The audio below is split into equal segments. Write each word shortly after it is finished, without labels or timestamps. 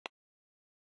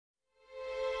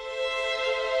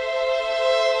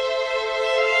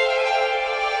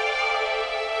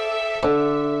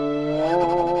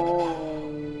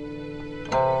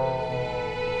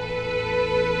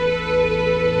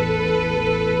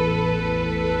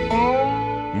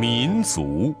民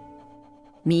族，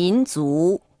民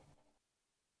族。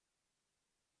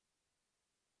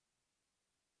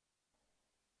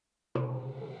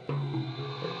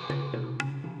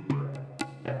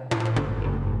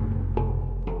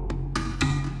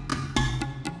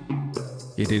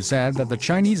It is said that the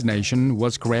Chinese nation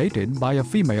was created by a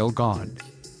female god.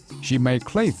 She made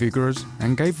clay figures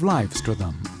and gave lives to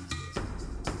them.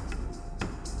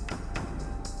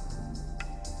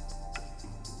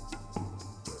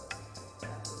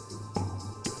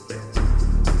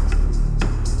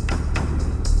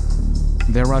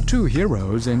 There are two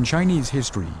heroes in Chinese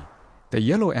history, the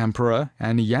Yellow Emperor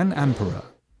and Yan Emperor.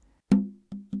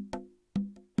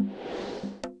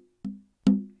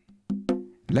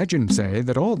 Legends say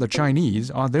that all the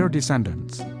Chinese are their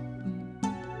descendants.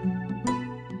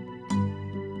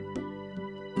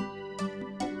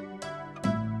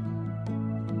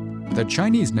 The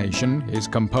Chinese nation is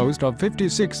composed of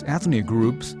 56 ethnic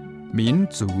groups,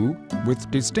 Minzu,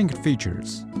 with distinct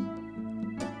features.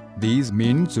 These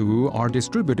Minzu are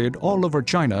distributed all over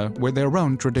China with their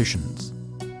own traditions.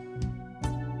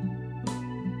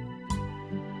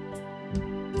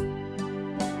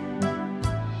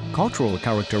 Cultural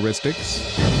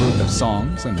characteristics include the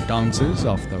songs and dances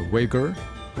of the Uyghur,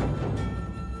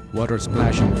 water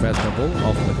splashing festival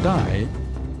of the Dai,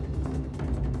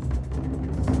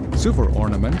 silver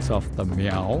ornaments of the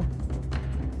Miao,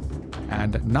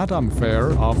 and Nadam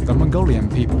fair of the Mongolian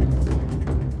people.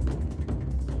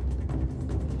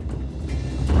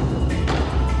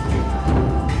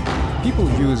 People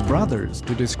use brothers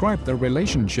to describe the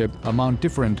relationship among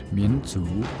different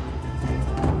Minzu.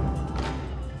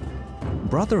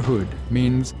 Brotherhood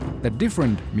means that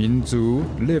different Minzu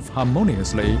live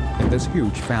harmoniously in this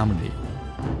huge family.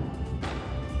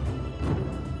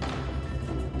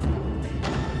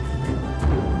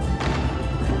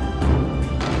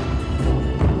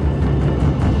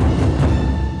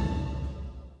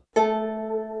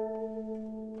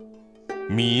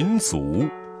民族，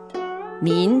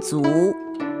民族。